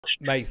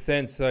Makes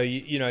sense. So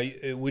you know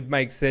it would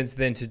make sense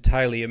then to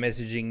tailor your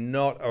messaging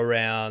not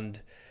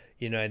around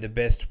the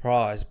best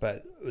price,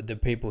 but the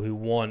people who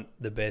want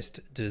the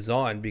best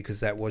design because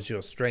that was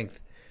your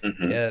strength.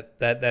 Hmm. Yeah,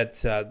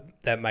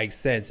 that makes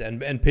sense,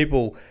 and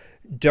people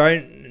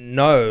don't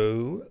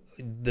know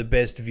the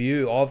best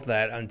view of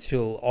that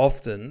until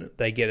often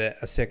they get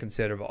a second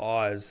set of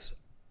eyes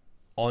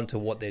onto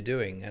what they're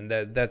doing, and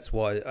that's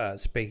why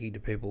speaking to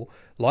people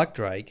like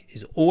Drake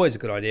is always a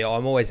good idea.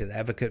 I'm always an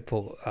advocate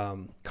for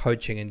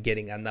coaching and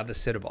getting another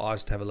set of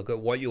eyes to have a look at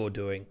what you're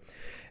doing.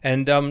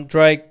 And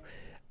Drake,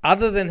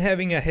 other than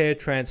having a hair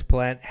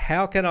transplant,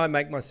 how can I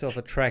make myself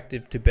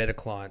attractive to better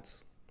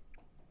clients?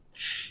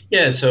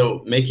 Yeah,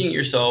 so making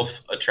yourself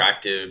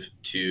attractive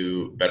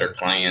to better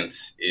clients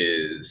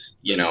is,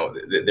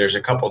 there's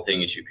a couple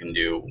things you can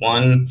do.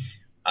 One,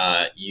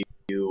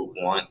 you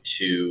want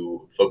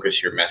to focus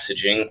your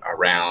messaging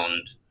around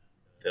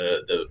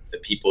the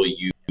people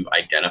you've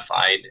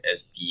identified as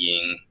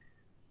being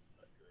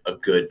a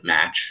good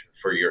match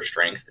for your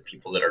strengths, the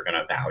people that are going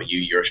to value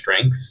your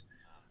strengths.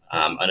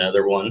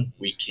 Another one,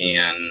 we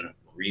can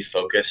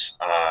refocus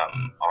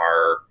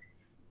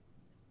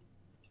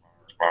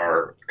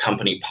our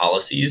company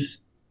policies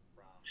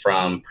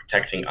from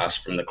protecting us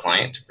from the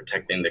client to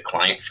protecting the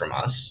client from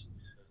us.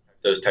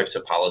 Those types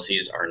of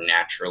policies are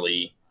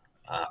naturally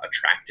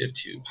attractive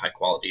to high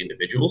quality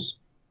individuals,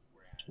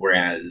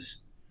 whereas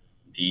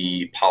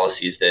the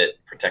policies that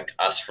protect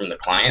us from the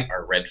client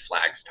are red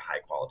flags to high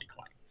quality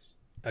clients.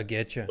 I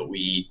get you. But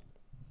we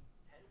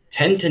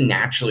tend to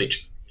naturally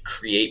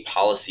create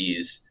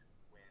policies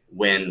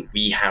when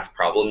we have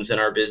problems in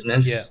our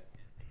business, Yeah.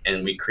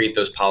 and we create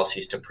those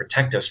policies to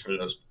protect us from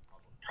those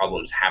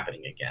problems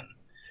happening again.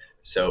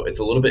 So it's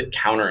a little bit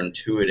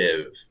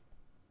counterintuitive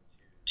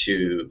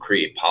to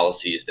create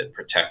policies that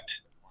protect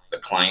the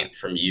client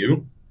from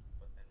you.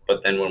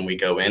 But then when we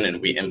go in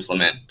and we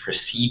implement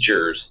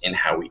procedures in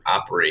how we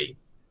operate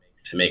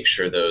to make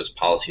sure those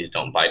policies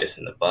don't bite us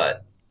in the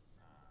butt,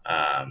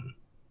 um,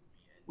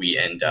 we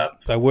end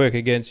up They work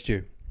against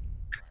you.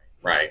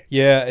 right,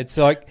 Yeah, it's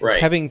like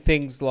right. having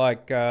things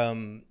like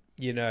a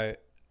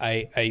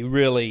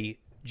really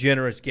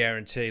generous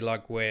guarantee,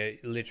 like where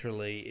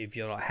literally if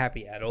you're not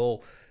happy at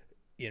all,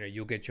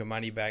 you'll get your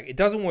money back. It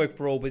doesn't work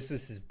for all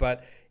businesses,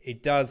 but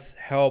it does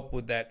help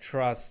with that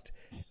trust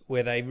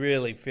where they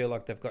really feel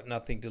like they've got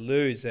nothing to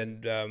lose.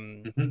 And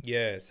Hmm.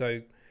 yeah,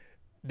 so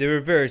there are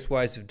various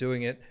ways of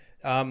doing it.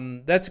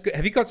 That's good.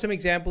 Have you got some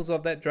examples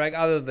of that, Drake,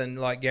 other than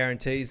like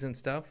guarantees and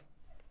stuff?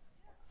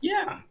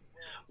 Yeah.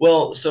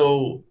 Well,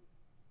 so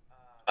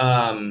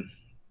um,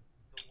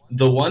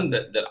 the one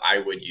that I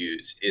would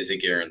use is a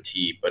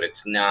guarantee, but it's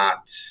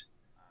not.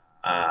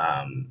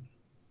 Um,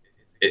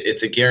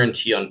 it's a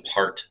guarantee on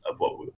part of